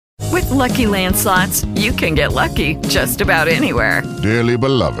Lucky Land Slots, you can get lucky just about anywhere. Dearly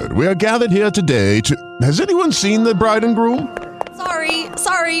beloved, we are gathered here today to... Has anyone seen the bride and groom?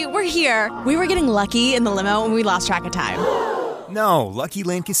 Sorry, we're here. We were getting lucky in the limo and we lost track of time. No, Lucky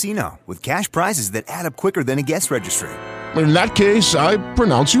Land Casino, with cash prizes that add up quicker than a guest registry. In that case, I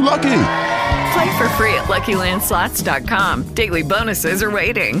pronounce you lucky. Play for free at LuckyLandSlots.com. Daily bonuses are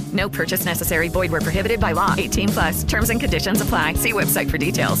waiting. No purchase necessary. Void where prohibited by law. 18+. Terms and conditions apply. See website for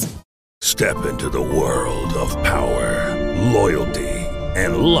details. Step into the world of power, loyalty,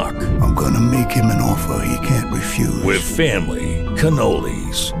 and luck. I'm gonna make him an offer he can't refuse. With family,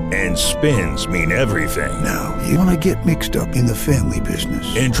 cannolis, and spins mean everything. Now, you wanna get mixed up in the family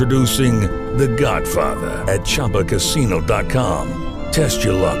business. Introducing The Godfather at ChumbaCasino.com. Test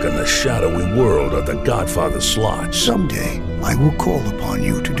your luck in the shadowy world of The Godfather slot. Someday, I will call upon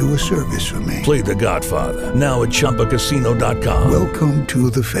you to do a service for me. Play The Godfather, now at ChumbaCasino.com. Welcome to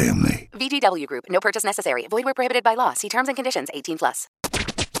the family. VGW Group. No purchase necessary. Void where prohibited by law. See terms and conditions. 18+.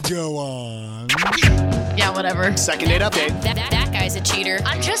 Go on. Yeah, whatever. Second date update. That guy's a cheater.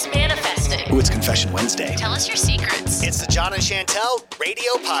 I'm just manifesting. Ooh, it's Confession Wednesday. Tell us your secrets. It's the John and Chantel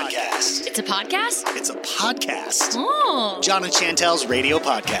Radio Podcast. It's a podcast? It's a podcast. Oh. John and Chantel's Radio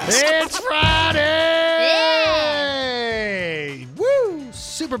Podcast. It's Friday! Yeah! Woo!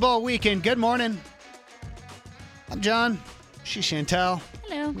 Super Bowl weekend. Good morning. I'm John. She's Chantel.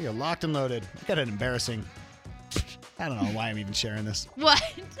 Hello. We are locked and loaded. I got an embarrassing... I don't know why I'm even sharing this. What?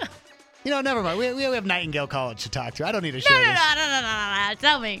 You know, never mind. We have Nightingale College to talk to. I don't need to share this. No.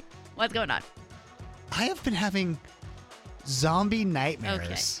 Tell me. What's going on? I have been having zombie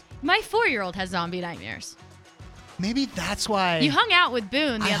nightmares. Okay. My 4-year-old has zombie nightmares. Maybe that's why... You hung out with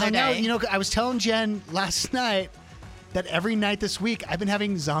Boone the other day. You know, I was telling Jen last night that every night this week I've been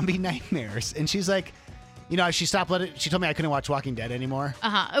having zombie nightmares. And she's like... You know, she told me I couldn't watch Walking Dead anymore.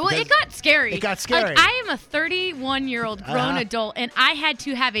 Well, it got scary. It got scary. Like, I am a 31-year-old grown adult, and I had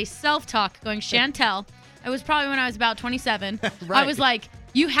to have a self-talk going, Chantel, it was probably when I was about 27. Right. I was like,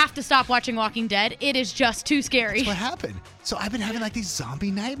 you have to stop watching Walking Dead. It is just too scary. That's what happened. So I've been having like these zombie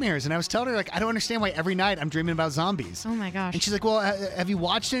nightmares. And I was telling her, like, I don't understand why every night I'm dreaming about zombies. Oh, my gosh. And she's like, well, have you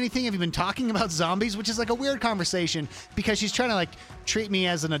watched anything? Have you been talking about zombies? Which is like a weird conversation because she's trying to like treat me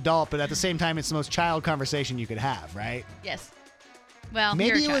as an adult, but at the same time, it's the most child conversation you could have, right? Yes. Well,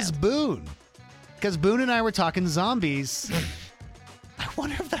 maybe it was Boone. Because Boone and I were talking zombies. I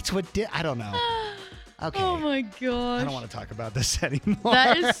wonder if that's what did. I don't know. Okay. Oh, my gosh. I don't want to talk about this anymore.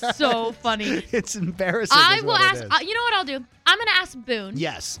 That is so funny. It's embarrassing. I will ask, you know what I'll do? I'm going to ask Boone.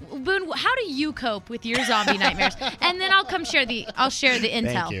 Yes. Boone, how do you cope with your zombie nightmares? And then I'll share the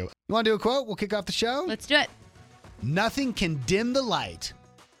intel. Thank you. You want to do a quote? We'll kick off the show? Let's do it. Nothing can dim the light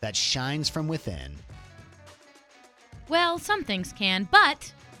that shines from within. Well, some things can,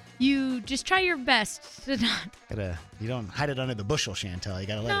 but you just try your best to not. You don't hide it under the bushel, Chantel. You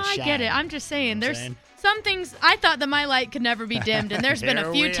gotta let it shine. No, I get it. I'm just saying. You know There's some things I thought that my light could never be dimmed, and there's been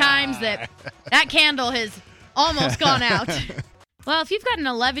a few times that candle has almost gone out. Well, if you've got an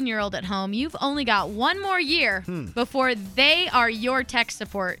 11-year-old at home, you've only got one more year before they are your tech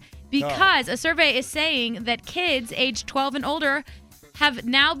support. Because a survey is saying that kids aged 12 and older have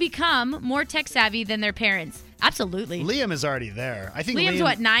now become more tech savvy than their parents. Absolutely. Liam is already there. I think Liam's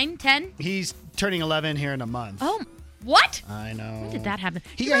what, 9, 10? He's turning 11 here in a month. Oh, what? I know. When did that happen?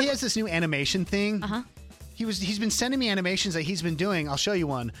 He has this new animation thing. Uh-huh. He's been sending me animations that he's been doing. I'll show you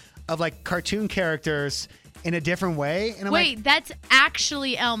one of like cartoon characters in a different way. And I'm Wait, that's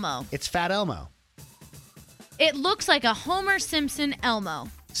actually Elmo. It's Fat Elmo. It looks like a Homer Simpson Elmo.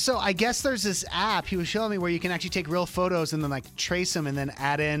 So I guess there's this app he was showing me where you can actually take real photos and then like trace them and then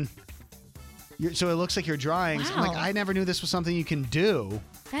add in. So it looks like your drawings. Wow. I'm like, I never knew this was something you can do.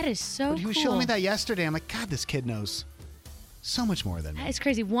 That is so But he was showing me that yesterday. I'm like, God, this kid knows so much more than me. That is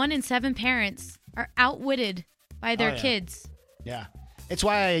crazy. 1 in 7 parents are outwitted by their kids. Yeah. It's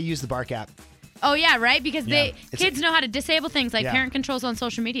why I use the Bark app. Oh, yeah, right? Because kids know how to disable things like parent controls on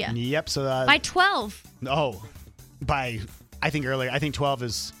social media. Yep. So by 12. Oh, I think earlier. I think 12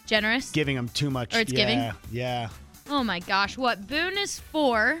 is generous. Giving them too much. Or it's giving? Yeah. Oh, my gosh. What? Boone is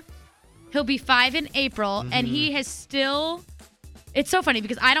 4. He'll be 5 in April, and he has still... It's so funny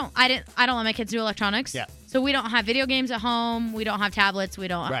because I don't let my kids do electronics. Yeah. So we don't have video games at home. We don't have tablets. We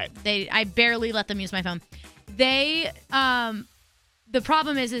don't. Right. I barely let them use my phone. The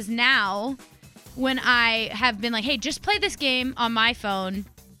problem is now when I have been like, hey, just play this game on my phone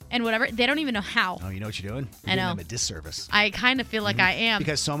and whatever, they don't even know how. Oh, you know what you're doing? I know. You're doing them a disservice. I kind of feel like I am.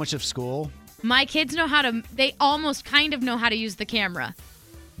 Because so much of school. My kids know how to, they almost kind of know how to use the camera.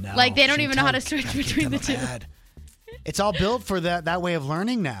 No. Like they don't even know how to switch between the two. It's all built for that way of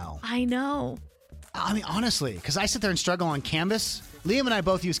learning now. I know. I mean, honestly, because I sit there and struggle on Canvas. Liam and I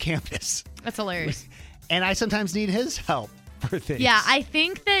both use Canvas. That's hilarious. And I sometimes need his help for things. Yeah, I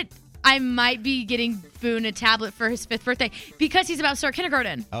think that I might be getting Boone a tablet for his 5th birthday because he's about to start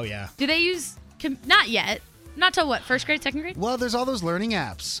kindergarten. Oh, yeah. Do they use... Not yet. Not till what? 1st grade, 2nd grade? Well, there's all those learning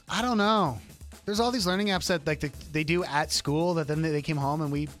apps. I don't know. There's all these learning apps that like they do at school that then they came home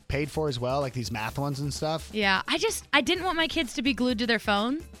and we paid for as well, like these math ones and stuff. Yeah, I didn't want my kids to be glued to their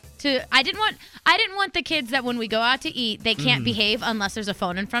phone. I didn't want the kids that when we go out to eat, they can't behave unless there's a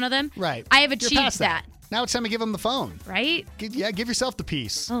phone in front of them. Right. I have You're achieved past that. Now it's time to give them the phone. Right? Give yourself the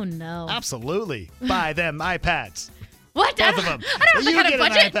piece. Oh, no. Absolutely. Buy them iPads. What? Both of them. I don't have that kind of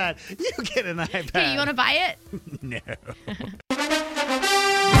budget. An iPad. You get an iPad. Hey, you want to buy it? No.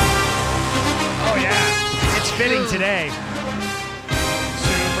 Oh, yeah. It's fitting today.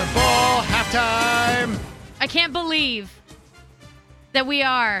 Super Bowl halftime. I can't believe that we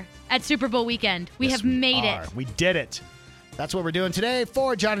are at Super Bowl weekend. We have made it. We did it. That's what we're doing today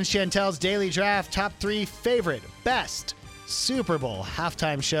for John and Chantel's Daily Draft. Top 3 favorite, best Super Bowl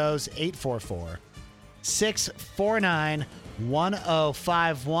halftime shows. 844-649-1051.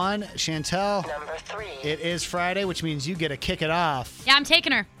 Chantel. Number 3. It is Friday, which means you get to kick it off. Yeah, I'm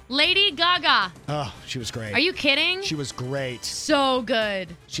taking her. Lady Gaga. Oh, she was great. Are you kidding? She was great. So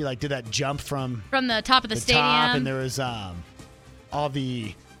good. She did that jump from the top of the stadium. Top, and there was all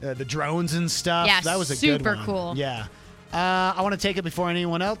the drones and stuff. Yeah, that was a good one. super cool. Yeah. I want to take it before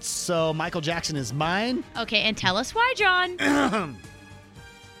anyone else, so Michael Jackson is mine. Okay, and tell us why, John.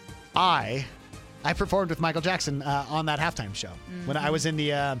 I performed with Michael Jackson on that halftime show when I was in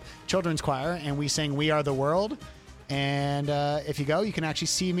the children's choir, and we sang "We Are the World." And if you go, you can actually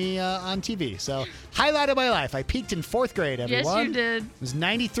see me on TV. So, highlight of my life. I peaked in 4th grade, everyone. Yes, you did. It was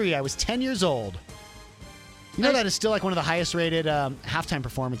 93. I was 10 years old. You know, that is still like one of the highest rated halftime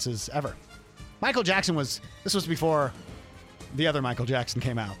performances ever. Michael Jackson this was before the other Michael Jackson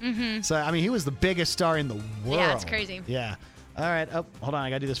came out. Mm-hmm. So, I mean, he was the biggest star in the world. Yeah, it's crazy. Yeah. All right. Oh, hold on. I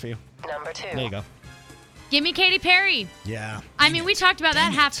got to do this for you. Number 2. There you go. Give me Katy Perry. Yeah. I mean, we talked about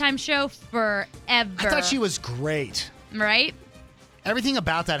that halftime show forever. I thought she was great. Right? Everything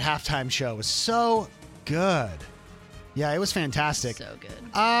about that halftime show was so good. Yeah, it was fantastic. So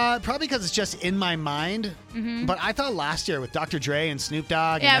good. Probably because it's just in my mind. Mm-hmm. But I thought last year with Dr. Dre and Snoop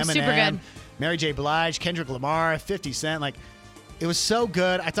Dogg Yeah, and Eminem, super good. Mary J. Blige, Kendrick Lamar, 50 Cent, like it was so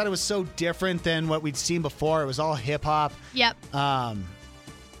good. I thought it was so different than what we'd seen before. It was all hip hop. Yep.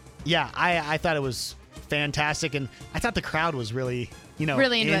 Yeah, I thought it was fantastic, and I thought the crowd was really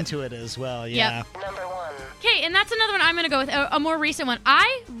really into it as well. Yeah. Yep. Number 1. Okay, and that's another one I'm going to go with, a more recent one.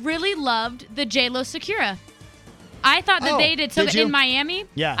 I really loved the J-Lo Sakura. I thought that they did something in Miami.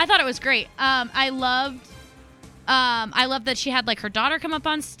 Yeah. I thought it was great. I loved that she had like her daughter come up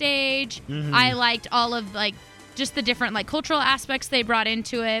on stage. Mm-hmm. I liked all of like just the different like cultural aspects they brought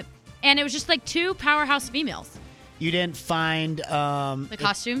into it. And it was just like 2 powerhouse females. You didn't find the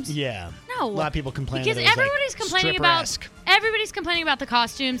costumes? Yeah. No. A lot of people complain because that it was, everybody's like, complaining stripper-esque. everybody's complaining about the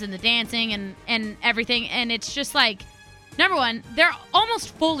costumes and the dancing and everything, and it's just like, number one, they're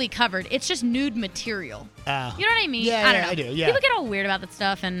almost fully covered. It's just nude material. You know what I mean? Yeah, I don't know. I do. Yeah. People get all weird about that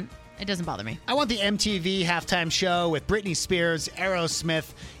stuff, and it doesn't bother me. I want the MTV halftime show with Britney Spears,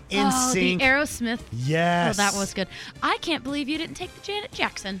 Aerosmith, NSYNC. The Aerosmith. Yes. Oh, that was good. I can't believe you didn't take the Janet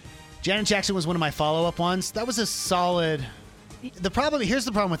Jackson. Janet Jackson was one of my follow-up ones. That was a solid. Here's the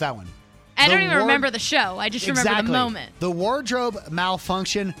problem with that one. I don't even remember the show. I just remember the moment. The wardrobe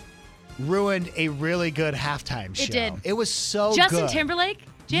malfunction ruined a really good halftime show. It did. It was so Justin good. Timberlake,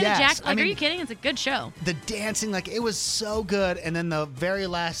 Janet Yes, Jackson. Like, I mean, are you kidding? It's a good show. The dancing, like, it was so good. And then the very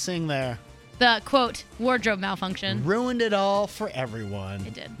last thing there. The, quote, wardrobe malfunction. Ruined it all for everyone.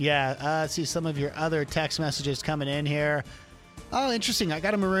 It did. Yeah. Let's see some of your other text messages coming in here. Oh, interesting. I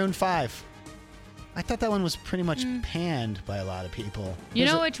got a Maroon 5. I thought that one was pretty much panned by a lot of people. You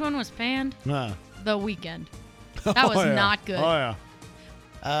know which one was panned? The The Weeknd. That was not good. Oh,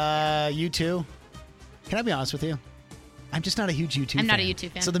 yeah. U2. Can I be honest with you? I'm just not a huge U2 fan. I'm not a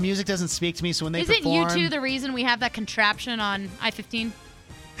U2 fan. So the music doesn't speak to me, so when they Isn't perform... U2 the reason we have that contraption on I-15?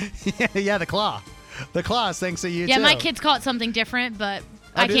 Yeah, the claw. The claw is thanks to U2. Yeah, my kids call it something different, but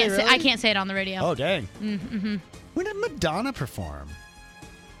Oh, do they really? I can't say it on the radio. Oh, dang. Mm-hmm. When did Madonna perform?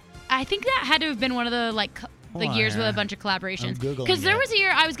 I think that had to have been one of the years with a bunch of collaborations. Because there was a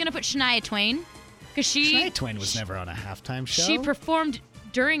year I was going to put Shania Twain. Shania Twain was never on a halftime show. She performed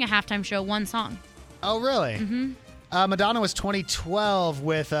during a halftime show one song. Oh, really? Mm-hmm. Madonna was 2012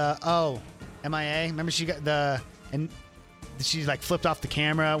 with, MIA. Remember she got the She like flipped off the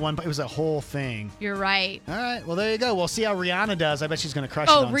camera at one point. It was a whole thing. You're right. All right. Well, there you go. We'll see how Rihanna does. I bet she's going to crush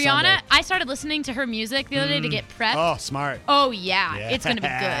it Oh, on Rihanna! Sunday. I started listening to her music the other day to get prepped. Oh, smart. Oh, yeah. It's going to be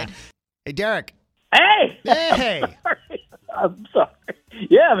good. Hey, Derek. Hey! Hey! I'm sorry.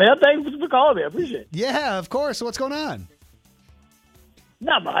 Yeah, man. Thanks for calling me. I appreciate it. Yeah, of course. So what's going on?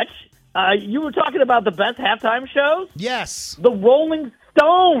 Not much. You were talking about the best halftime shows? Yes. The Rolling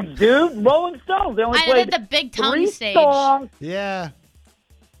Stones, dude. Rolling Stones. They only I know played the big tongue 3 stage. songs. Yeah.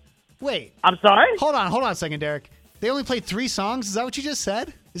 Wait. I'm sorry? Hold on a second, Derek. They only played 3 songs? Is that what you just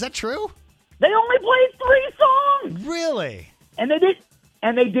said? Is that true? They only played 3 songs. Really?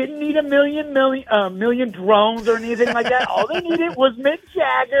 And they didn't need a million drones or anything like that. All they needed was Mick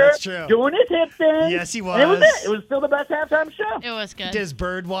Jagger That's true. doing his hip thing. Yes, he was. And it was it. It was still the best halftime show. It was good. Did his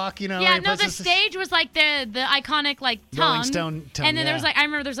bird walk, Yeah, he no, puts the his- stage was like the iconic like tongue. Rolling Stone tongue, and then there was yeah. like I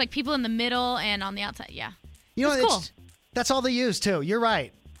remember there's like people in the middle and on the outside. Yeah. You know, It's cool. that's all they used, too. You're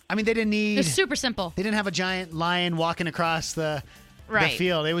right. I mean, they didn't need... It's super simple. They didn't have a giant lion walking across the Right.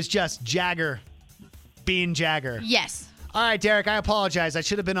 field. It was just Jagger being Jagger. Yes. All right, Derek, I apologize. I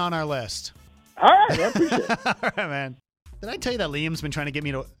should have been on our list. All right, I appreciate it. All right, man. Did I tell you that Liam's been trying to get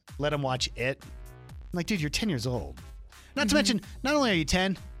me to let him watch It? I'm like, dude, you're 10 years old. Not to mention, not only are you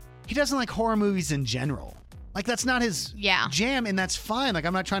 10, he doesn't like horror movies in general. Like, that's not his jam, and that's fine. Like,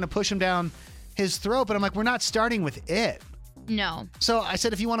 I'm not trying to push him down his throat, but I'm like, we're not starting with It. No. So I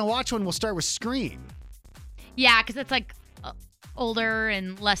said, if you want to watch one, we'll start with Scream. Yeah, because it's like older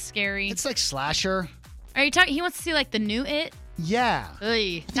and less scary. It's like slasher. Are you talking? He wants to see like the new It. Yeah. Ugh,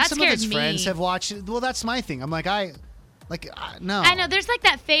 I think that some of scared his me. friends have watched it. Well, that's my thing. I'm like, no. I know. There's like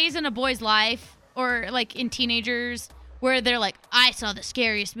that phase in a boy's life, or like in teenagers, where they're like, "I saw the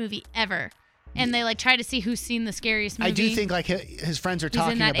scariest movie ever," and they like try to see who's seen the scariest movie. I do think like his friends are Who's in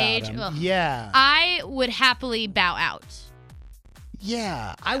talking that about age? him. Ugh. Yeah. I would happily bow out.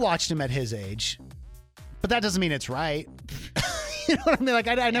 Yeah. I watched him at his age, but that doesn't mean it's right. You know what I mean? Like,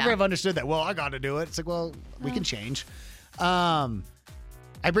 I never have understood that. Well, I got to do it. It's like, well, we can change. I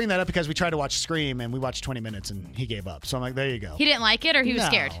bring that up because we tried to watch Scream and we watched 20 minutes and he gave up. So I'm like, there you go. He didn't like it, or he was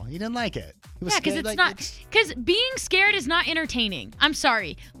scared. He didn't like it. He was Yeah, because scared, it's like, not. Because being scared is not entertaining. I'm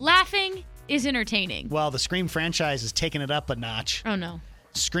sorry. Laughing is entertaining. Well, the Scream franchise is taking it up a notch. Oh no.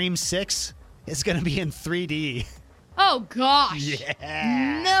 Scream 6 is going to be in 3D. Oh gosh.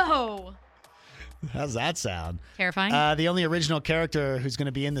 Yeah. No. How's that sound? Terrifying. The only original character who's going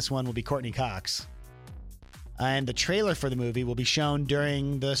to be in this one will be Courtney Cox. And the trailer for the movie will be shown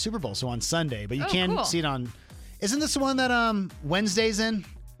during the Super Bowl, so on Sunday. But you can cool. see it on... Isn't this the one that Wednesday's in?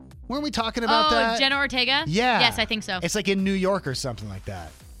 Weren't we talking about that? Jenna Ortega? Yeah. Yes, I think so. It's like in New York or something like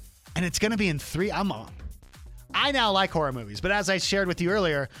that. And it's going to be in 3... I now like horror movies, but as I shared with you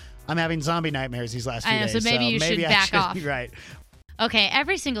earlier, I'm having zombie nightmares these last few I know, days. so maybe you should I back off. Right. Okay,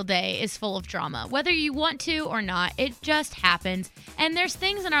 every single day is full of drama. Whether you want to or not, it just happens. And there's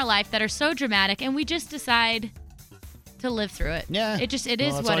things in our life that are so dramatic, and we just decide to live through it. Yeah. It is Well,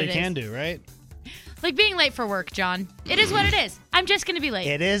 what that's all it you is. can do, right? Like being late for work, John. It is what it is. I'm just going to be late.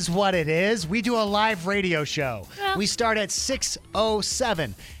 It is what it is. We do a live radio show. Well. We start at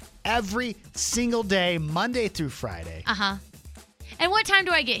 6:07 every single day, Monday through Friday. Uh-huh. And what time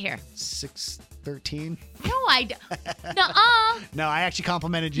do I get here? 6:13. No, I don't. Nuh-uh. No, I actually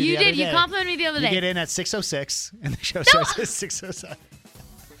complimented you You the other did. day. You complimented me the other You day. get in at 6:06, and the show starts at 6:07.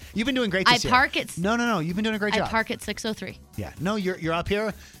 You've been doing great this year. I park at... No. You've been doing a great job. I park at 6:03. Yeah. No, you're up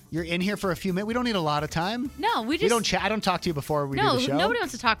here. You're in here for a few minutes. We don't need a lot of time. No, we just... We don't chat. I don't talk to you before we do No, the show. nobody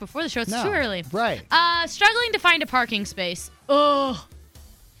wants to talk before the show. It's No. too early. Right. Struggling to find a parking space. Ugh.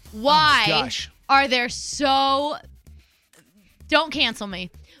 Why gosh. are there so... Don't cancel me.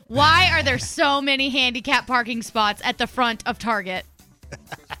 Why are there so many handicap parking spots at the front of Target?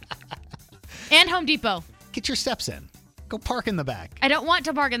 And Home Depot. Get your steps in. Go park in the back. I don't want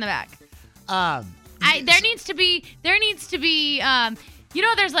to park in the back. There needs to be, you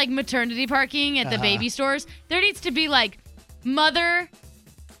know, there's like maternity parking at the baby stores. There needs to be like mother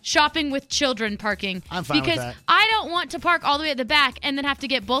shopping with children parking. I'm fine with because that. I don't want to park all the way at the back and then have to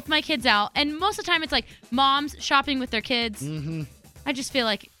get both my kids out. And most of the time it's like moms shopping with their kids. Mm-hmm. I just feel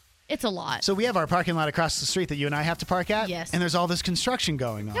like it's a lot. So we have our parking lot across the street that you and I have to park at. Yes. And there's all this construction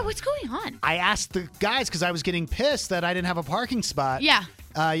going on. Yeah, what's going on? I asked the guys because I was getting pissed that I didn't have a parking spot. Yeah.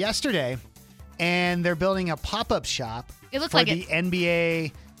 Yesterday, and they're building a pop-up shop. It looked for like the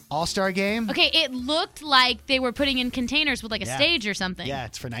NBA All-Star Game. Okay, it looked like they were putting in containers with like a Yeah. stage or something. Yeah,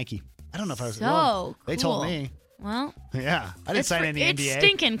 it's for Nike. I don't know if I was. So well, they told cool. me. Well, Yeah, I didn't sign any it's NBA.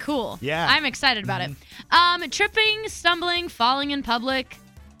 stinking cool. Yeah. I'm excited about it. Tripping, stumbling, falling in public.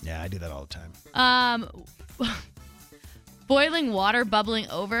 Yeah, I do that all the time. boiling water bubbling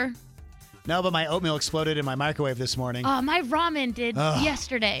over. No, but my oatmeal exploded in my microwave this morning. Oh, my ramen did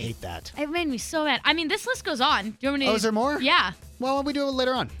yesterday. I hate that. It made me so mad. I mean, this list goes on. Do you want me to? Oh, is there more? Yeah. Well, we do it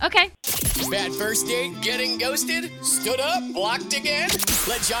later on. Okay. Bad first date, getting ghosted, stood up, blocked again?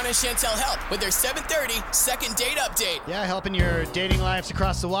 Let John and Chantel help with their 7:30 second date update. Yeah, helping your dating lives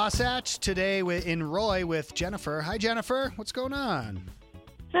across the Wasatch. Today in Roy with Jennifer. Hi, Jennifer. What's going on?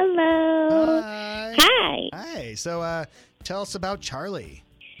 Hello. Hi. Hi. So tell us about Charlie.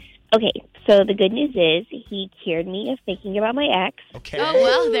 Okay, so the good news is he cured me of thinking about my ex. Okay. Oh,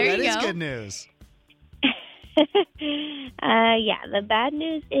 well, there you go. That is good news. Yeah, the bad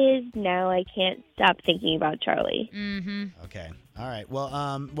news is now I can't stop thinking about Charlie. Mm-hmm. Okay. All right. Well,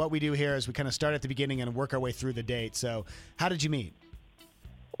 what we do here is we kind of start at the beginning and work our way through the date. So how did you meet?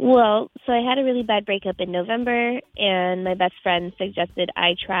 Well, so I had a really bad breakup in November, and my best friend suggested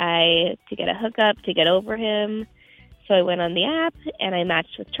I try to get a hookup to get over him. So I went on the app, and I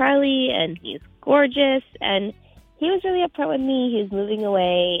matched with Charlie, and he's gorgeous, and he was really upfront with me. He was moving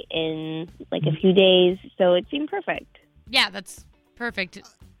away in like a few days, so it seemed perfect. Yeah, that's perfect.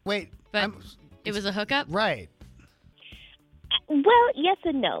 Wait. But it was a hookup? Right. Well, yes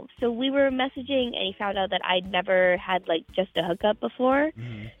and no. So we were messaging, and he found out that I'd never had like just a hookup before.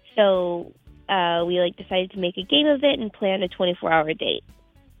 Mm-hmm. So we like decided to make a game of it and plan a 24-hour date.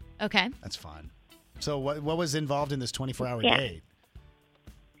 Okay. That's fun. So what was involved in this 24-hour Yeah. date?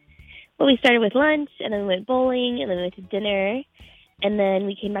 Well, we started with lunch, and then we went bowling, and then we went to dinner, and then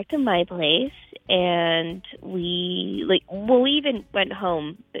we came back to my place, and we even went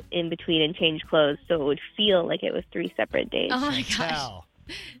home in between and changed clothes, so it would feel like it was 3 separate days. Oh, my gosh.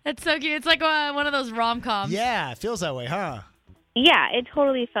 That's so cute. It's like one of those rom-coms. Yeah, it feels that way, huh? Yeah, it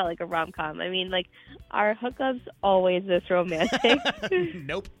totally felt like a rom-com. I mean, like, are hookups always this romantic?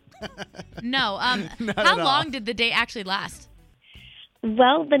 Nope. No. Not How at all. long did the date actually last?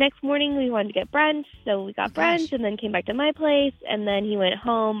 Well, the next morning we wanted to get brunch, so we got brunch and then came back to my place, and then he went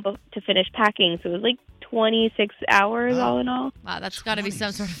home to finish packing, so it was like 26 hours all in all. Wow, that's got to be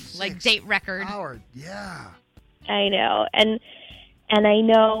some sort of like date record. Yeah. I know. And I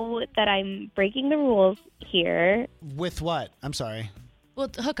know that I'm breaking the rules here. With what? I'm sorry. Well,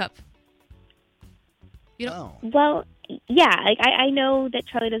 hookup. You don't. Oh. Well, yeah, like I know that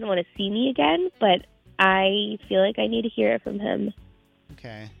Charlie doesn't want to see me again, but I feel like I need to hear it from him.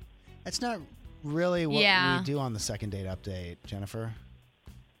 Okay. That's not really what we do on the second date update, Jennifer.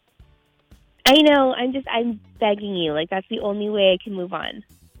 I know. I'm begging you. Like, that's the only way I can move on.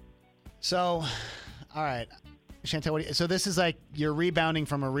 So, all right. Chantel, so this is like you're rebounding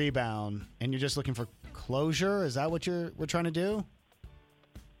from a rebound, and you're just looking for closure? Is that what we're trying to do?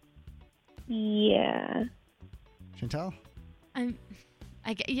 Yeah. Chantel? I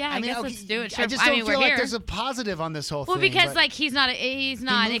guess let's do it. Sure. I just don't we're feel like here. there's a positive on this whole Well, thing. because but- like he's not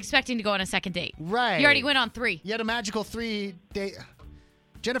expecting to go on a second date. Right. You already went on 3. You had a magical 3-day.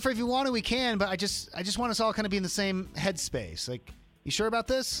 Jennifer, if you want to, we can, but I just want us all kind of be in the same headspace. Like, you sure about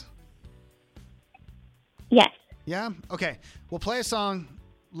this? Yes. Yeah? Okay. We'll play a song.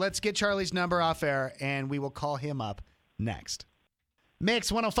 Let's get Charlie's number off air, and we will call him up next.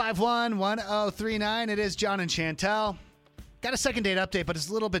 Mix 105.1, 1039. It is John and Chantel. Got a second date update, but it's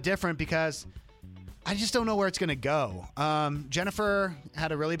a little bit different because I just don't know where it's going to go. Jennifer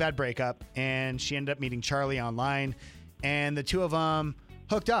had a really bad breakup, and she ended up meeting Charlie online, and the two of them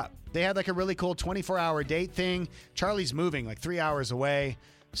hooked up. They had like a really cool 24-hour date thing. Charlie's moving like 3 hours away,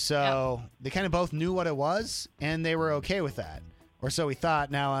 so they kind of both knew what it was, and they were okay with that. Or so we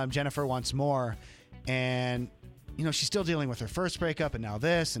thought. Now Jennifer wants more, and she's still dealing with her first breakup, and now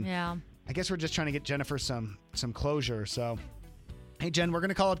this, and I guess we're just trying to get Jennifer some closure. So, hey, Jen, we're going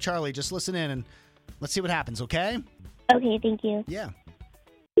to call up Charlie. Just listen in, and let's see what happens, okay? Okay, thank you. Yeah.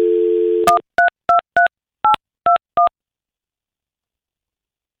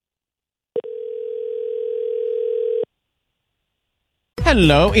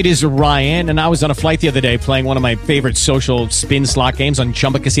 Hello, it is Ryan, and I was on a flight the other day playing one of my favorite social spin slot games on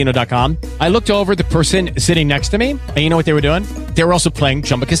ChumbaCasino.com. I looked over at the person sitting next to me, and you know what they were doing? They were also playing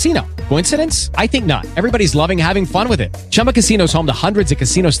Chumba Casino. Coincidence? I think not. Everybody's loving having fun with it. Chumba Casino is home to hundreds of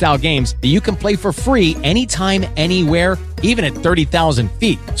casino-style games that you can play for free anytime, anywhere, even at 30,000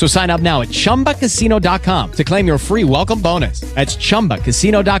 feet. So sign up now at ChumbaCasino.com to claim your free welcome bonus. That's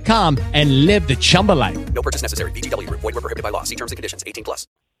ChumbaCasino.com and live the Chumba life. No purchase necessary. VGW. Void where prohibited by law. See terms and conditions. 18+.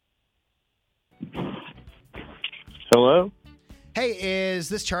 Hello? Hey, is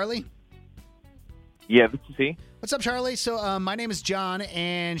this Charlie? Yeah, this is he. What's up, Charlie? So my name is John,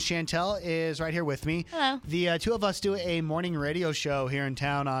 and Chantel is right here with me. Hello. The two of us do a morning radio show here in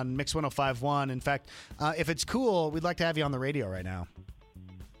town on Mix 105.1. In fact, if it's cool, we'd like to have you on the radio right now.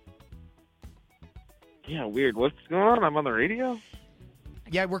 Yeah, weird. What's going on? I'm on the radio?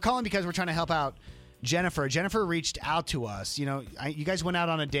 Yeah, we're calling because we're trying to help out Jennifer. Jennifer reached out to us. You know, you guys went out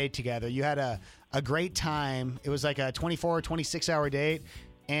on a date together. You had a great time. It was like a 24 or 26-hour date,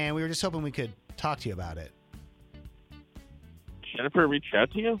 and we were just hoping we could talk to you about it. Jennifer reached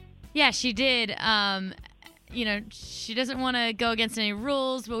out to you? Yeah, she did. She doesn't want to go against any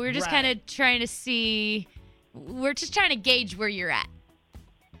rules, but we're just kind of trying to see. We're just trying to gauge where you're at.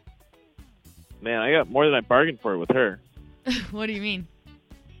 Man, I got more than I bargained for with her. What do you mean?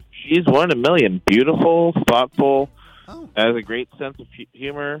 She's one in a million. Beautiful, thoughtful, has a great sense of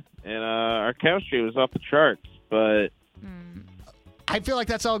humor, and our chemistry was off the charts. But I feel like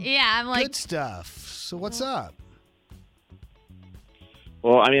that's all I'm like, good stuff. So what's up?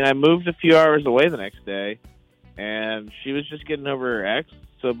 Well, I mean, I moved a few hours away the next day, and she was just getting over her ex.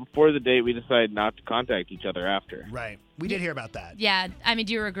 So before the date, we decided not to contact each other after. Right. We did hear about that. Yeah. I mean,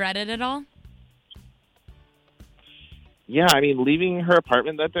 do you regret it at all? Yeah, I mean, leaving her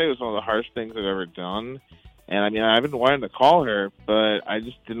apartment that day was one of the hardest things I've ever done. And, I mean, I've been wanting to call her, but I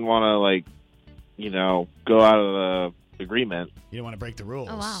just didn't want to, go out of the agreement. You didn't want to break the rules.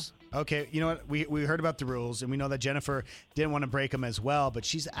 Oh, wow. Okay, you know what? We heard about the rules, and we know that Jennifer didn't want to break them as well, but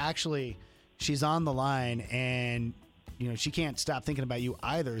she's on the line, and, she can't stop thinking about you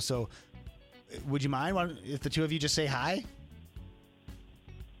either. So would you mind if the two of you just say hi?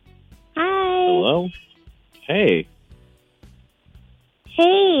 Hi. Hello? Hey.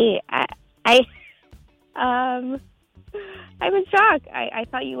 Hey. I'm in shock. I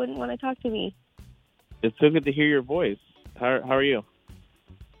thought you wouldn't want to talk to me. It's so good to hear your voice. How are you?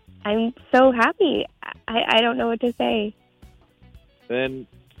 I'm so happy. I don't know what to say. Then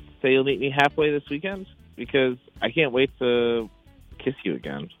say you'll meet me halfway this weekend, because I can't wait to kiss you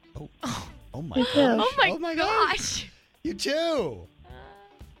again. Oh my You gosh. too. Oh my gosh. You too.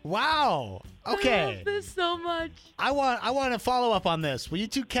 Wow. Okay. I love this so much. I want to follow up on this. Will you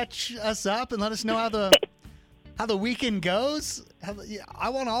two catch us up and let us know how the weekend goes? I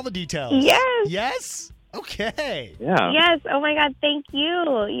want all the details. Yes. Yes? Okay. Yeah. Yes. Oh, my God. Thank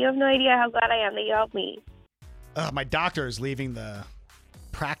you. You have no idea how glad I am that you helped me. My doctor is leaving the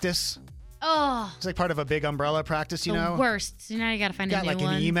practice. Oh. It's like part of a big umbrella practice, you know? Worst. So now you got to find a Got new like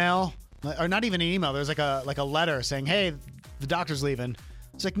one. an email, or not even an email. There's like a letter saying, "Hey, the doctor's leaving."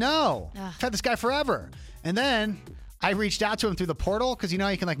 It's like, no, I've had this guy forever. And then I reached out to him through the portal, because you know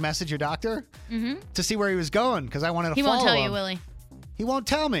you can like message your doctor to see where he was going, because I wanted to He follow won't tell him. you, Willie. He won't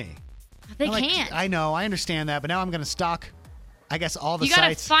tell me. They I'm like, can't. I know, I understand that, but now I'm going to stalk, I guess, all the You got to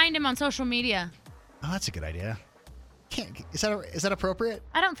sites. find him on social media. Oh, that's a good idea. Is that appropriate?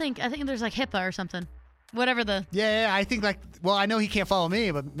 I think there's like HIPAA or something. Whatever the... Yeah, I think I know he can't follow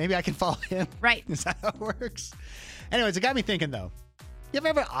me, but maybe I can follow him. Right. Is that how it works? Anyways, it got me thinking, though. You ever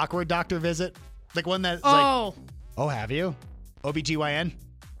have an awkward doctor visit? Like one that's like, oh, have you? OBGYN?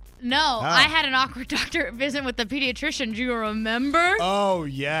 No, I had an awkward doctor visit with the pediatrician. Do you remember? Oh,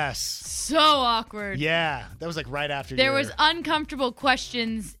 yes. So awkward. Yeah, that was like right after There was uncomfortable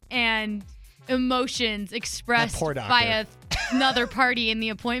questions and emotions expressed by another party in the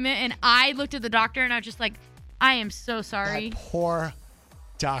appointment. And I looked at the doctor and I was just like, I am so sorry. That poor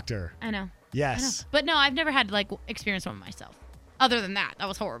doctor. I know. Yes. I know. But no, I've never had like experience one myself. Other than that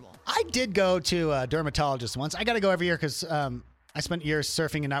was horrible. I did go to a dermatologist once. I got to go every year because I spent years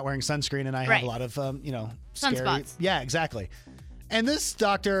surfing and not wearing sunscreen, and I have a lot of, scary... Sunspots. Yeah, exactly. And this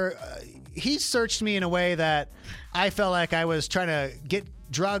doctor, he searched me in a way that I felt like I was trying to get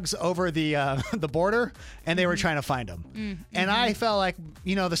drugs over the border, and they were trying to find them. And I felt like,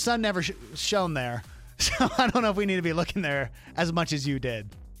 the sun never shone there, so I don't know if we need to be looking there as much as you did.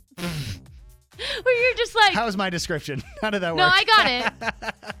 Where you're just like... How was my description? How did that work? No, I got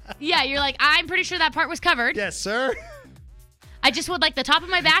it. Yeah, you're like, I'm pretty sure that part was covered. Yes, sir. I just would like the top of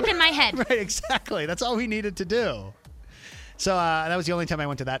my back and my head. Right, exactly. That's all we needed to do. So that was the only time I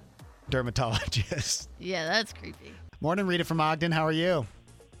went to that dermatologist. Yeah, that's creepy. Morning, Rita from Ogden. How are you?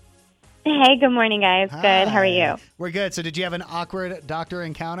 Hey, good morning, guys. Hi. Good. How are you? We're good. So did you have an awkward doctor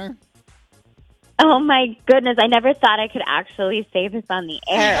encounter? Oh, my goodness. I never thought I could actually say this on the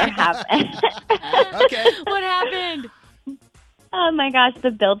air or have Okay. What happened? Oh, my gosh.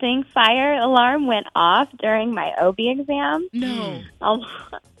 The building fire alarm went off during my OB exam. No.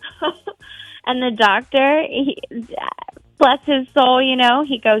 And the doctor, bless his soul,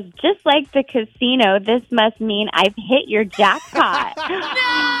 he goes, just like the casino, this must mean I've hit your jackpot.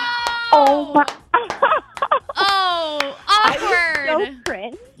 No! Oh my. Oh, awkward. So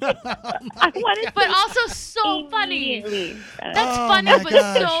cringe. I wanted but to also so funny. That's Oh funny, my but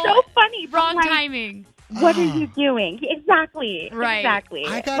gosh. So funny. but wrong like, timing. What are you doing? Exactly. Right. Exactly.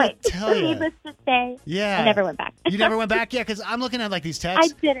 I gotta tell you. Needless to say, Yeah. I never went back. You never went back? Yeah, because I'm looking at like these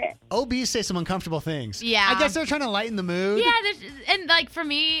texts. I didn't. OBs say some uncomfortable things. Yeah. I guess they're trying to lighten the mood. Yeah, and like for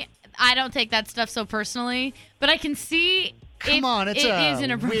me, I don't take that stuff so personally, but I can see Come on, it's it a is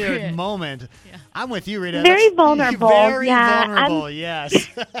inappropriate. weird moment. Yeah. I'm with you, Rita. Very That's- vulnerable. Very Yeah, vulnerable, I'm- yes.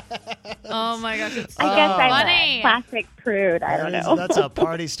 Oh my gosh, it's I guess I'm funny. a classic prude. I don't know. That's a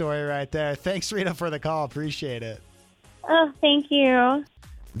party story right there. Thanks, Rita, for the call. Appreciate it. Oh, thank you.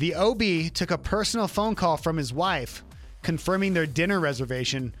 The OB took a personal phone call from his wife confirming their dinner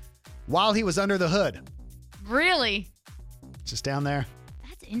reservation while he was under the hood. Really? Just down there.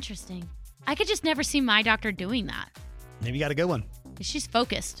 That's interesting. I could just never see my doctor doing that. Maybe you got a good one. She's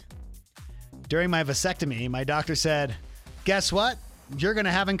focused. During my vasectomy, my doctor said, guess what? You're going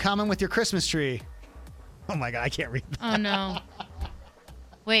to have in common with your Christmas tree. Oh my God, I can't read that. Oh no.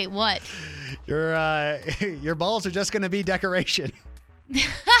 Wait, what? Your balls are just going to be decoration.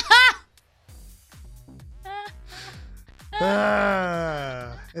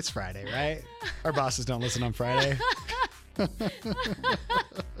 It's Friday, right? Our bosses don't listen on Friday. I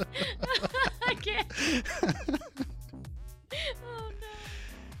can't.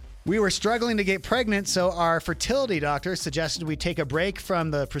 We were struggling to get pregnant, so our fertility doctor suggested we take a break from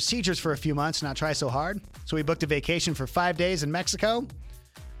the procedures for a few months, not try so hard. So we booked a vacation for 5 days in Mexico.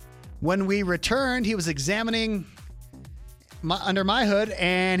 When we returned, he was examining under my hood,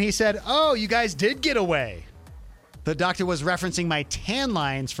 and he said, "Oh, you guys did get away." The doctor was referencing my tan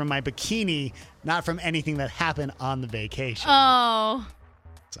lines from my bikini, not from anything that happened on the vacation. Oh.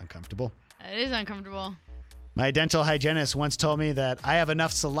 It's uncomfortable. It is uncomfortable. My dental hygienist once told me that I have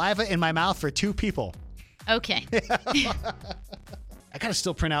enough saliva in my mouth for 2 people. Okay. I gotta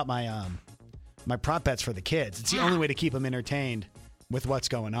still print out my my prop bets for the kids. It's the only way to keep them entertained with what's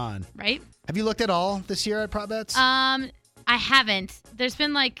going on. Right? Have you looked at all this year at prop bets? I haven't. There's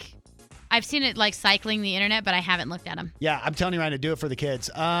been I've seen it cycling the internet, but I haven't looked at them. Yeah, I'm telling you right to do it for the kids.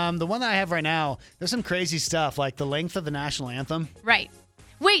 The one that I have right now, there's some crazy stuff like the length of the national anthem. Right.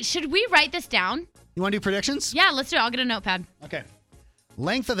 Wait, should we write this down? You want to do predictions? Yeah, let's do it. I'll get a notepad. Okay.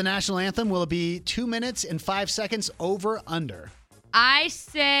 Length of the national anthem, will it be 2 minutes and 5 seconds over under? I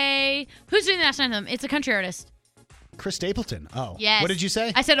say, who's doing the national anthem? It's a country artist. Chris Stapleton. Oh. Yes. What did you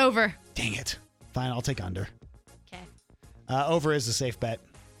say? I said over. Dang it. Fine, I'll take under. Okay. Over is a safe bet.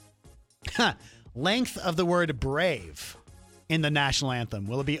 Length of the word brave in the national anthem.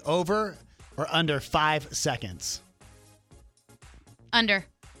 Will it be over or under 5 seconds? Under.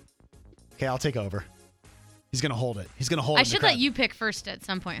 Okay, I'll take over. He's going to hold it. He's going to hold it. I should let you pick first at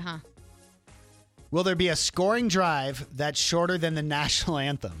some point, huh? Will there be a scoring drive that's shorter than the national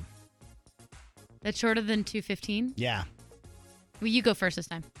anthem? That's shorter than 2:15? Yeah. Well, you go first this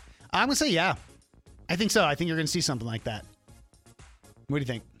time. I'm going to say yeah. I think so. I think you're going to see something like that. What do you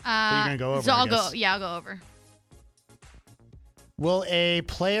think? Are you going to go over? So I guess? I'll go over. Will a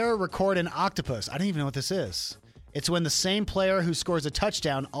player record an octopus? I don't even know what this is. It's when the same player who scores a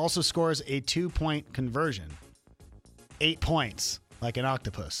touchdown also scores a 2-point conversion. 8 points, like an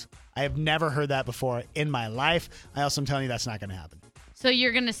octopus. I have never heard that before in my life. I also am telling you that's not going to happen. So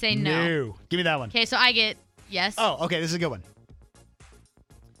you're going to say no. No. Give me that one. Okay, so I get yes. Oh, okay. This is a good one.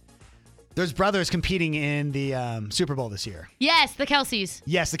 There's brothers competing in the Super Bowl this year. Yes, the Kelseys.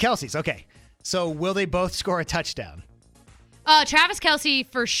 Yes, the Kelseys. Okay. So will they both score a touchdown? Travis Kelce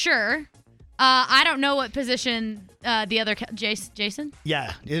for sure. I don't know what position the other Jason.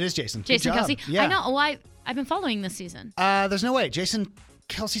 Yeah, it is Jason. Jason Good job. Kelce. Yeah. I know. Oh, I've been following this season. There's no way. Jason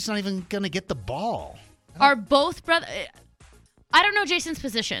Kelce's not even going to get the ball. Are both brother? I don't know Jason's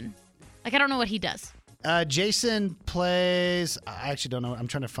position. I don't know what he does. Jason plays. I actually don't know. I'm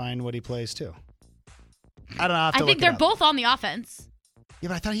trying to find what he plays too. I don't know. I think they're both on the offense. Yeah,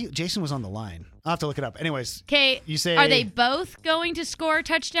 but I thought Jason was on the line. I'll have to look it up. Anyways. Okay. You say. Are they both going to score a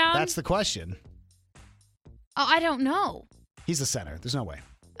touchdown? That's the question. Oh, I don't know. He's the center. There's no way.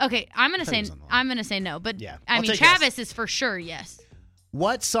 Okay, I'm gonna say no, but yeah, I mean Travis is for sure yes.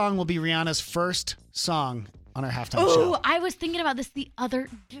 What song will be Rihanna's first song on her halftime show? Oh, I was thinking about this the other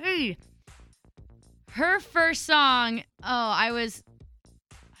day. Her first song. I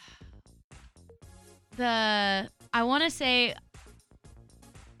want to say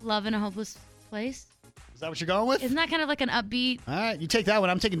 "Love in a Hopeless Place." Is that what you're going with? Isn't that kind of like an upbeat? All right, you take that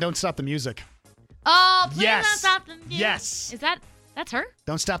one. I'm taking "Don't Stop the Music." Oh, please yes. don't stop the music. Yes. That's her?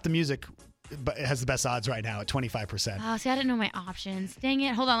 "Don't Stop the Music" has the best odds right now at 25%. Oh, see, I didn't know my options. Dang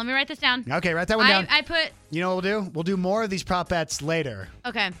it. Hold on. Let me write this down. Okay, write that one down. I put... You know what we'll do? We'll do more of these prop bets later.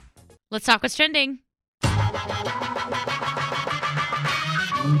 Okay. Let's talk what's trending.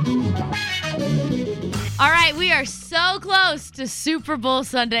 All right, we are so close to Super Bowl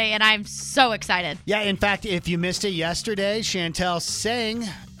Sunday, and I'm so excited. Yeah, in fact, if you missed it yesterday, Chantel sang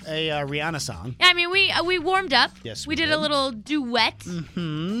a Rihanna song. Yeah, I mean, we warmed up. Yes, we did a little duet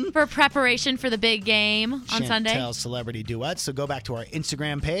for preparation for the big game on Sunday. Chantel Celebrity Duet. So go back to our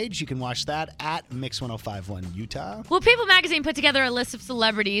Instagram page. You can watch that at Mix1051 Utah. Well, People Magazine put together a list of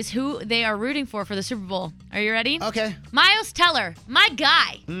celebrities who they are rooting for the Super Bowl. Are you ready? Okay. Miles Teller, my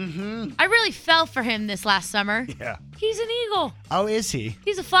guy. Mm-hmm. I really fell for him this last summer. Yeah. He's an Eagle. Oh, is he?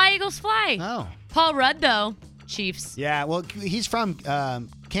 He's a Fly Eagles Fly. Oh. Paul Rudd, though, Chiefs. Yeah, well, he's from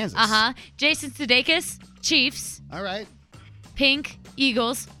Kansas. Uh-huh. Jason Sudeikis, Chiefs. All right. Pink,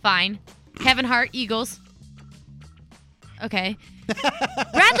 Eagles, fine. Kevin Hart, Eagles. Okay.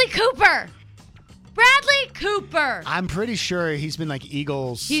 Bradley Cooper. Bradley Cooper. I'm pretty sure he's been like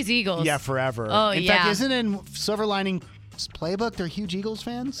Eagles. He's Eagles. Yeah, forever. Oh, in fact, isn't in Silver Linings Playbook, they're huge Eagles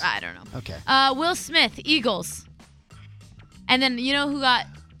fans? I don't know. Okay. Will Smith, Eagles. And then you know who got...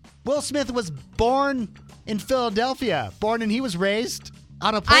 Will Smith was born in Philadelphia. Born and he was raised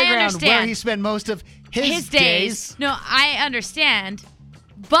on a playground where he spent most of his days. No, I understand.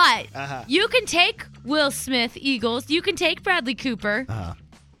 But you can take Will Smith, Eagles. You can take Bradley Cooper.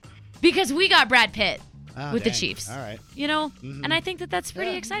 Because we got Brad Pitt with the Chiefs. All right. You know? And I think that that's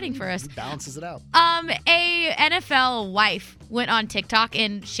pretty exciting for us. Balances it out. A NFL wife went on TikTok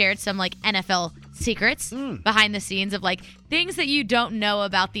and shared some like NFL secrets behind the scenes of like things that you don't know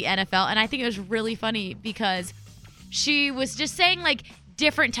about the NFL. And I think it was really funny because she was just saying like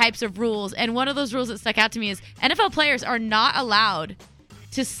different types of rules. And one of those rules that stuck out to me is NFL players are not allowed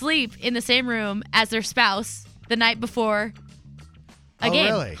to sleep in the same room as their spouse the night before a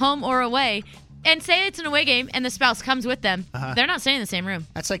game, really? Home or away. And say it's an away game and the spouse comes with them. They're not staying in the same room.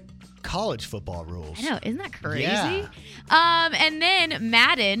 That's like college football rules. I know. Isn't that crazy? Yeah. And then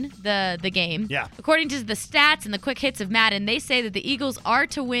Madden, the game. Yeah. According to the stats and the quick hits of Madden, they say that the Eagles are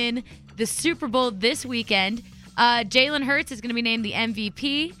to win the Super Bowl this weekend. Jalen Hurts is going to be named the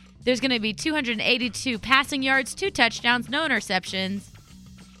MVP. There's going to be 282 passing yards, 2 touchdowns, no interceptions.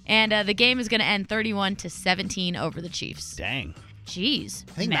 And the game is going to end 31-17 over the Chiefs. Dang. Jeez.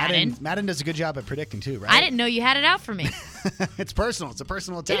 I think Madden does a good job at predicting too, right? I didn't know you had it out for me. It's personal. It's a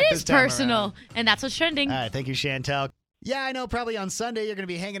personal attack. It is this time personal, around. and that's what's trending. All right, thank you, Chantel. Yeah, I know probably on Sunday you're going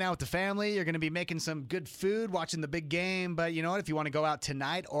to be hanging out with the family. You're going to be making some good food, watching the big game. But you know what? If you want to go out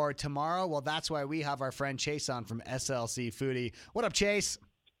tonight or tomorrow, well, that's why we have our friend Chase on from SLC Foodie. What up, Chase?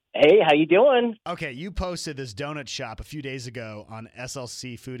 Hey, how you doing? Okay, you posted this donut shop a few days ago on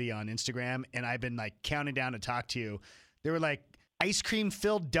SLC Foodie on Instagram, and I've been like counting down to talk to you. They were like ice cream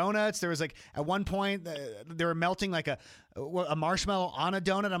filled donuts. There was like at one point they were melting like a marshmallow on a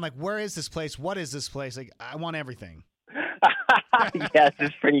donut. I'm like, where is this place? What is this place? Like, I want everything. Yes, it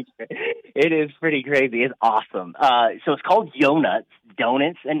is pretty crazy. It's awesome. So it's called Yo Nuts,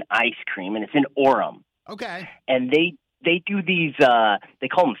 Donuts and Ice Cream, and it's in Orem. Okay. And they do these, they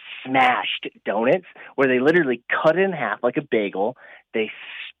call them smashed donuts, where they literally cut it in half like a bagel. They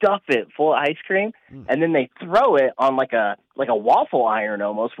stuff it full of ice cream, and then they throw it on like a waffle iron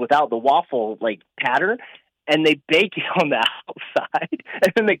almost without the waffle like pattern, and they bake it on the outside,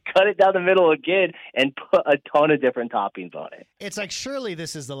 and then they cut it down the middle again and put a ton of different toppings on it. It's like, surely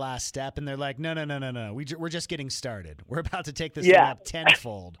this is the last step, and they're like, no. We're just getting started. We're about to take this thing up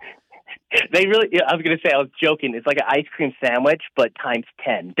tenfold. They really, I was going to say, I was joking. It's like an ice cream sandwich, but times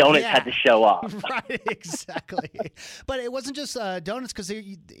 10. Donuts had to show off. Right, exactly. But it wasn't just donuts, because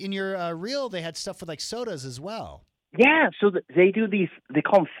in your reel, they had stuff with like sodas as well. Yeah, so they do these, they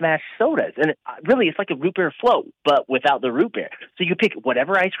call them smashed sodas. And really, it's like a root beer float, but without the root beer. So you pick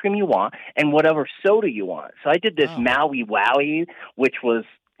whatever ice cream you want and whatever soda you want. So I did this Maui Wowie, which was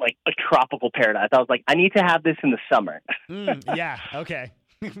like a tropical paradise. I was like, I need to have this in the summer. Yeah, okay.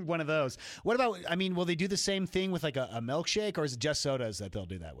 One of those. What about, will they do the same thing with like a milkshake, or is it just sodas that they'll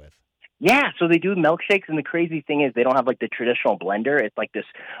do that with? Yeah, so they do milkshakes, and the crazy thing is they don't have like the traditional blender. It's like this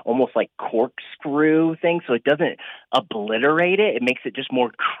almost like corkscrew thing, so it doesn't obliterate it. It makes it just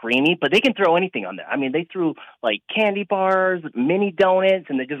more creamy, but they can throw anything on there. I mean, they threw like candy bars, mini donuts,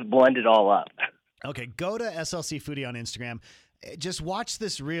 and they just blend it all up. Okay, go to SLC Foodie on Instagram. Just watch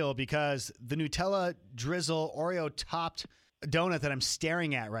this reel, because the Nutella drizzle Oreo topped donut that I'm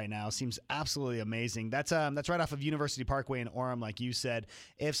staring at right now seems absolutely amazing. That's right off of University Parkway in Orem, like you said.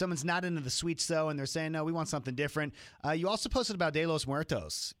 If someone's not into the sweets, though, and they're saying, no, we want something different, you also posted about De Los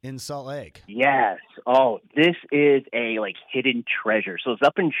Muertos in Salt Lake. Yes. Oh, this is a hidden treasure. So it's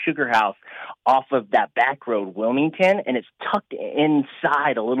up in Sugar House off of that back road, Wilmington, and it's tucked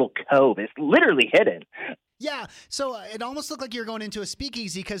inside a little cove. It's literally hidden. Yeah, so it almost looked like you were going into a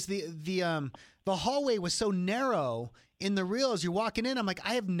speakeasy because the hallway was so narrow in the reel as you're walking in. I'm like,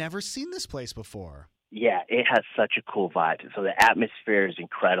 I have never seen this place before. Yeah, it has such a cool vibe. So the atmosphere is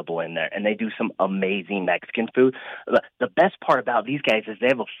incredible in there, and they do some amazing Mexican food. The best part about these guys is they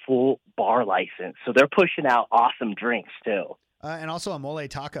have a full bar license, so they're pushing out awesome drinks too. And also a mole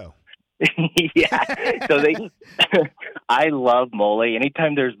taco. Yeah, so I love mole.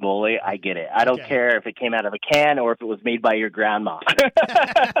 Anytime there's mole, I get it. I don't care if it came out of a can or if it was made by your grandma.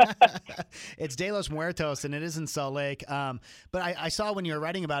 It's De Los Muertos, and it is in Salt Lake. But I saw when you were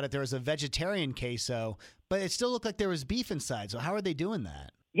writing about it, there was a vegetarian queso, but it still looked like there was beef inside. So how are they doing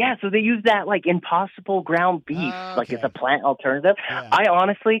that? Yeah, so they use that Impossible ground beef, it's a plant alternative. Yeah. I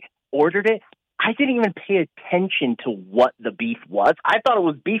honestly ordered it. I didn't even pay attention to what the beef was. I thought it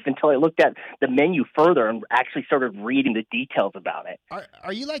was beef until I looked at the menu further and actually started reading the details about it.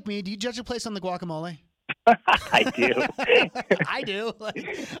 Are you like me? Do you judge a place on the guacamole? I do. I do.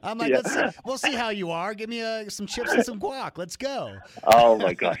 I'm like, we'll see how you are. Give me some chips and some guac. Let's go. Oh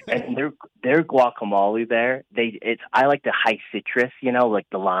my gosh! And their guacamole there, I like the high citrus, like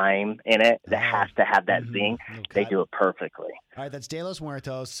the lime in it. That has to have that zing. Okay. They do it perfectly. All right, that's De Los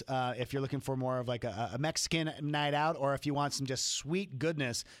Muertos. If you're looking for more of a Mexican night out, or if you want some just sweet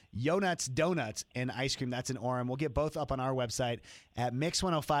goodness, Yo-Nuts Donuts and ice cream, that's in Orem. We'll get both up on our website at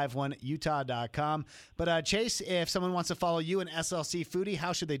mix1051utah.com. But Chase, if someone wants to follow you and SLC Foodie,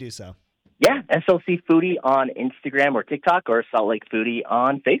 how should they do so? Yeah, SLC Foodie on Instagram or TikTok, or Salt Lake Foodie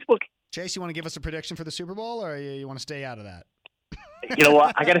on Facebook. Chase, you want to give us a prediction for the Super Bowl, or you want to stay out of that? You know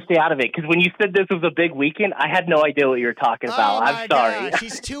what? I got to stay out of it because when you said this was a big weekend, I had no idea what you were talking about. I'm sorry. Gosh.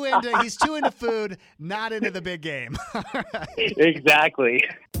 He's too into food, not into the big game. Exactly.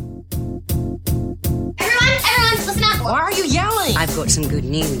 Everyone, listen up. Why are you yelling? I've got some good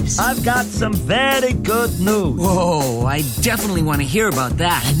news. I've got some very good news. Whoa, I definitely want to hear about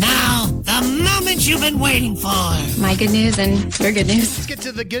that. And now, the moment you've been waiting for. My good news and your good news. Let's get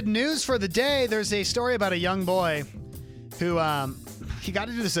to the good news for the day. There's a story about a young boy who he got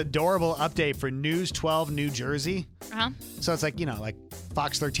to do this adorable update for News 12 New Jersey. Uh-huh. So it's like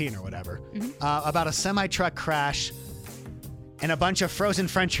Fox 13 or whatever. Mm-hmm. About a semi-truck crash and a bunch of frozen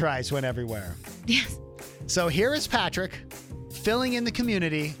french fries went everywhere. Yes. So here is Patrick filling in the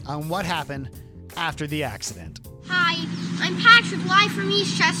community on what happened after the accident. Hi, I'm Patrick, live from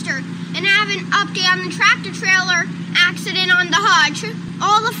Eastchester, and I have an update on the tractor trailer accident on the Hutch.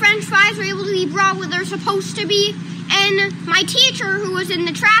 All the french fries were able to be brought where they're supposed to be, and my teacher, who was in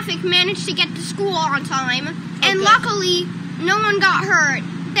the traffic, managed to get to school on time. And luckily, no one got hurt.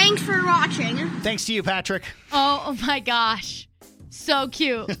 Thanks for watching. Thanks to you, Patrick. Oh my gosh. So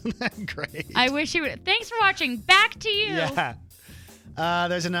cute. Great. I wish he would. Thanks for watching. Back to you. Yeah.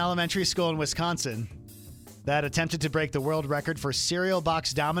 There's an elementary school in Wisconsin that attempted to break the world record for cereal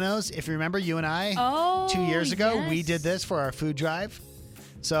box Dominoes. If you remember, you and I, 2 years ago, we did this for our food drive.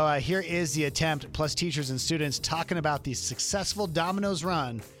 So here is the attempt, plus teachers and students talking about the successful Domino's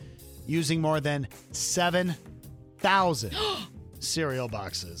run using more than 7,000 cereal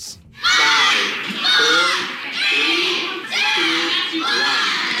boxes. 5, 4, 3, 2, 1.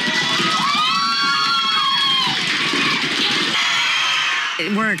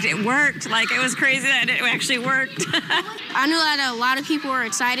 It worked. It worked. It was crazy that it actually worked. I knew that a lot of people were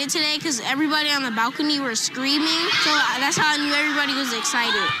excited today because everybody on the balcony were screaming. So that's how I knew everybody was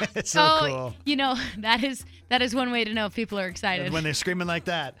excited. It's so cool. That is one way to know if people are excited. When they're screaming like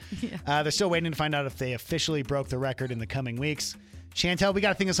that. Yeah. They're still waiting to find out if they officially broke the record in the coming weeks. Chantel, we got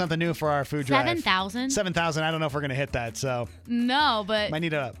to think of something new for our food drive. 7,000? 7,000. I don't know if we're going to hit that, so. No, but. Might need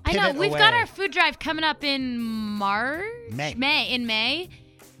to I pivot know. We've away. got our food drive coming up in March? May. In May.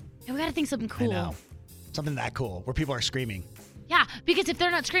 And we got to think something cool. I know. Something that cool, where people are screaming. Yeah, because if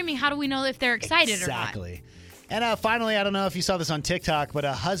they're not screaming, how do we know if they're excited or not? Exactly. And finally, I don't know if you saw this on TikTok, but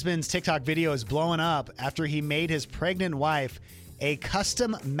a husband's TikTok video is blowing up after he made his pregnant wife a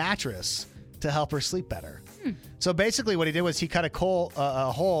custom mattress to help her sleep better. So basically what he did was he cut a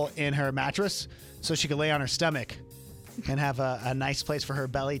hole in her mattress so she could lay on her stomach and have a nice place for her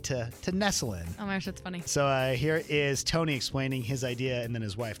belly to nestle in. Oh my gosh, that's funny. So here is Tony explaining his idea and then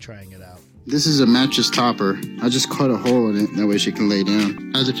his wife trying it out. This is a mattress topper. I just cut a hole in it. That way she can lay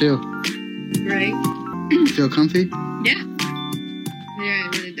down. How's it feel? Right. Feel comfy? Yeah.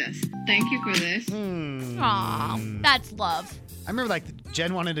 thank you for this. Aw, that's love. I remember like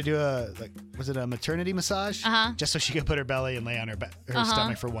Jen wanted to do was it a maternity massage? Uh-huh. Just so she could put her belly and lay on her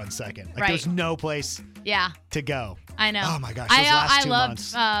stomach for 1 second. Like Right. there's no place to go. I know. Oh my gosh, those last 2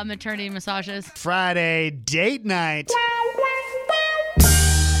 months. I love maternity massages. Friday date night.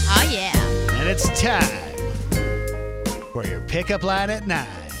 Oh, yeah. And it's time for your pickup line at 9.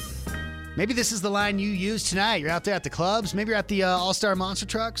 Maybe this is the line you use tonight. You're out there at the clubs. Maybe you're at the All-Star Monster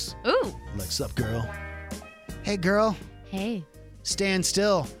Trucks. Ooh. What's up, girl? Hey, girl. Hey. Stand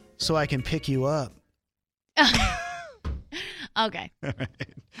still so I can pick you up. Okay. All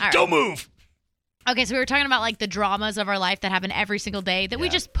right. Don't move. Okay, so we were talking about like the dramas of our life that happen every single day that we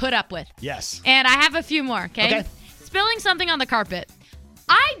just put up with. Yes. And I have a few more, okay? Spilling something on the carpet.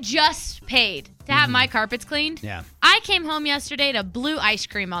 I just paid to have my carpets cleaned. Yeah. I came home yesterday to blue ice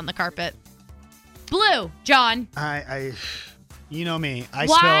cream on the carpet. Blue, John. You know me. I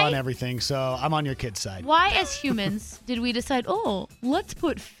Why? spill on everything, so I'm on your kid's side. Why, as humans, did we decide, let's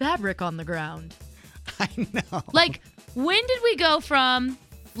put fabric on the ground? I know. Like, when did we go from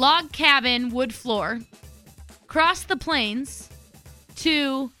log cabin, wood floor, cross the plains,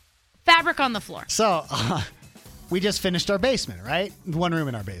 to fabric on the floor? So, we just finished our basement, right? One room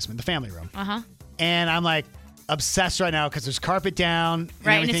in our basement, the family room. Uh-huh. And I'm like obsessed right now because there's carpet down.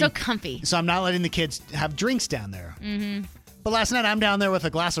 Right, and it's so everything. comfy. So I'm not letting the kids have drinks down there. Mm-hmm. But last night I'm down there with a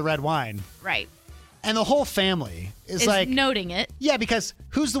glass of red wine. Right. And the whole family is like noting it. Yeah, because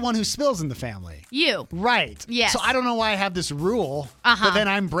who's the one who spills in the family? You. Right. Yes. So I don't know why I have this rule, but then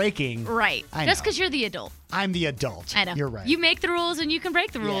I'm breaking. Right. I Just know. because you're the adult. I'm the adult. I know. You're right. You make the rules and you can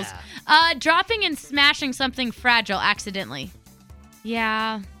break the rules. Yeah. Dropping and smashing something fragile accidentally.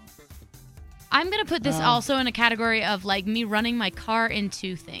 Yeah. I'm going to put this also in a category of like me running my car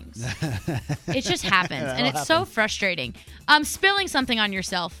into things. It just happens. And it's so frustrating. Spilling something on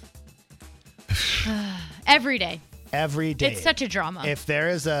yourself. Every day. Every day. It's such a drama. If there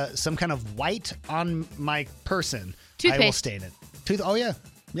is some kind of white on my person, I will Toothpaste. stain it. Oh, yeah.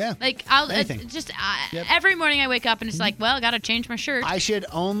 Yeah. Like, I'll Anything. every morning I wake up and it's like, well, I got to change my shirt. I should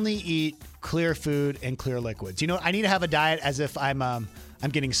only eat clear food and clear liquids. You know, I need to have a diet as if I'm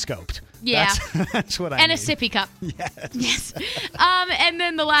getting scoped. Yeah. That's what I and need. a sippy cup. Yes. And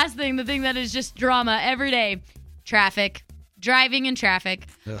then the last thing, the thing that is just drama every day, traffic, driving in traffic.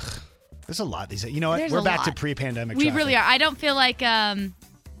 Ugh. There's a lot these days. You know what? There's We're a back to lot. pre-pandemic We traffic. really are. I don't feel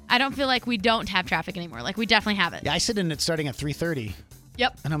like we don't have traffic anymore. Like we definitely have it. Yeah, I sit in it starting at 3:30.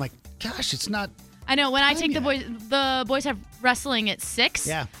 Yep. And I'm like, gosh, it's not. I know when I take the boys have wrestling at 6.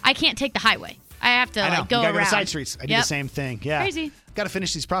 Yeah. I can't take the highway. I have to I know. like go you gotta around. go to side streets. I do the same thing. Yeah. Crazy. Got to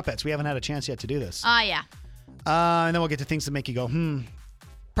finish these prop bets. We haven't had a chance yet to do this. Yeah. And then we'll get to things that make you go,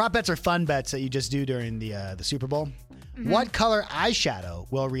 Prop bets are fun bets that you just do during the Super Bowl. Mhm. What color eyeshadow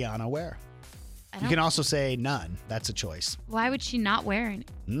will Rihanna wear? I You don't- can also say none. That's a choice. Why would she not wear it?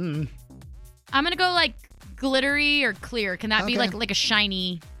 Mm. I'm gonna go like glittery or clear. Can that be Okay. like a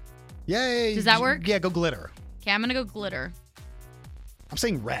shiny? Yay. Does that work? Yeah, go glitter. Okay, I'm gonna go glitter. I'm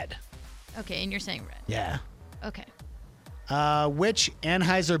saying red. Okay, and you're saying red. Yeah. Okay. Which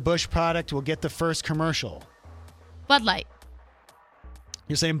Anheuser-Busch product will get the first commercial? Bud Light.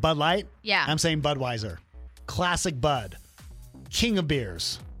 You're saying Bud Light? Yeah. I'm saying Budweiser. Classic Bud. King of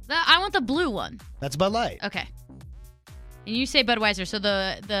beers. I want the blue one. That's Bud Light. Okay. And you say Budweiser, so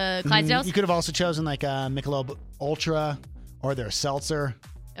the Clydesdales? You could have also chosen like Michelob Ultra or their seltzer.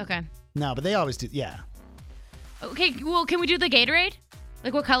 Okay. No, but they always do. Yeah. Okay, well, can we do the Gatorade?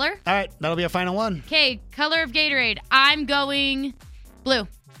 Like what color? All right, that'll be our final one. Okay, color of Gatorade. I'm going blue.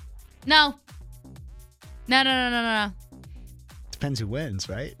 No. No. Depends who wins,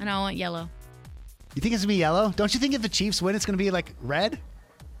 right? I want yellow. You think it's gonna be yellow? Don't you think if the Chiefs win, it's gonna be like red?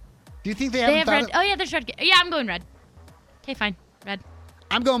 Do you think they They haven't have thought red. of- Oh, yeah, there's red. Yeah, I'm going red. Okay, fine. Red.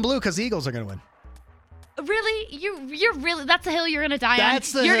 I'm going blue because the Eagles are gonna win. Really? You're really, that's the hill you're going to die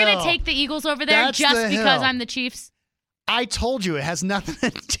That's on? the You're going hill. to take the Eagles over there That's just the because hill. I'm the Chiefs? I told you it has nothing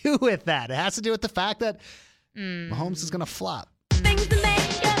to do with that. It has to do with the fact that Mahomes is gonna flop. Things that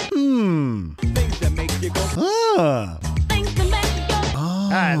make you. Things that make you go. Oh. Things that make you go. All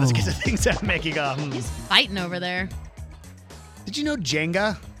right, let's get to things that make you go. He's fighting over there. Did you know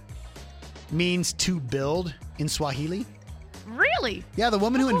Jenga means to build in Swahili? Really? Yeah, the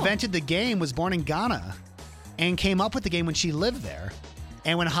woman who invented the game was born in Ghana and came up with the game when she lived there.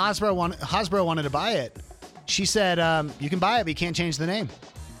 And when Hasbro wanted to buy it, she said, you can buy it, but you can't change the name.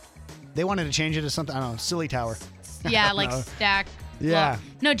 They wanted to change it to something, I don't know, Silly Tower. Yeah, I don't like know. Stack. Yeah.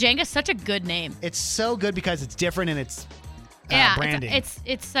 No, Jenga's such a good name. It's so good because it's different and it's Yeah, branding.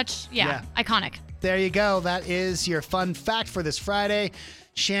 it's such, iconic. There you go. That is your fun fact for this Friday.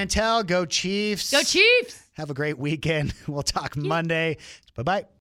 Chantel, go Chiefs. Go Chiefs. Have a great weekend. We'll talk Monday. Bye-bye.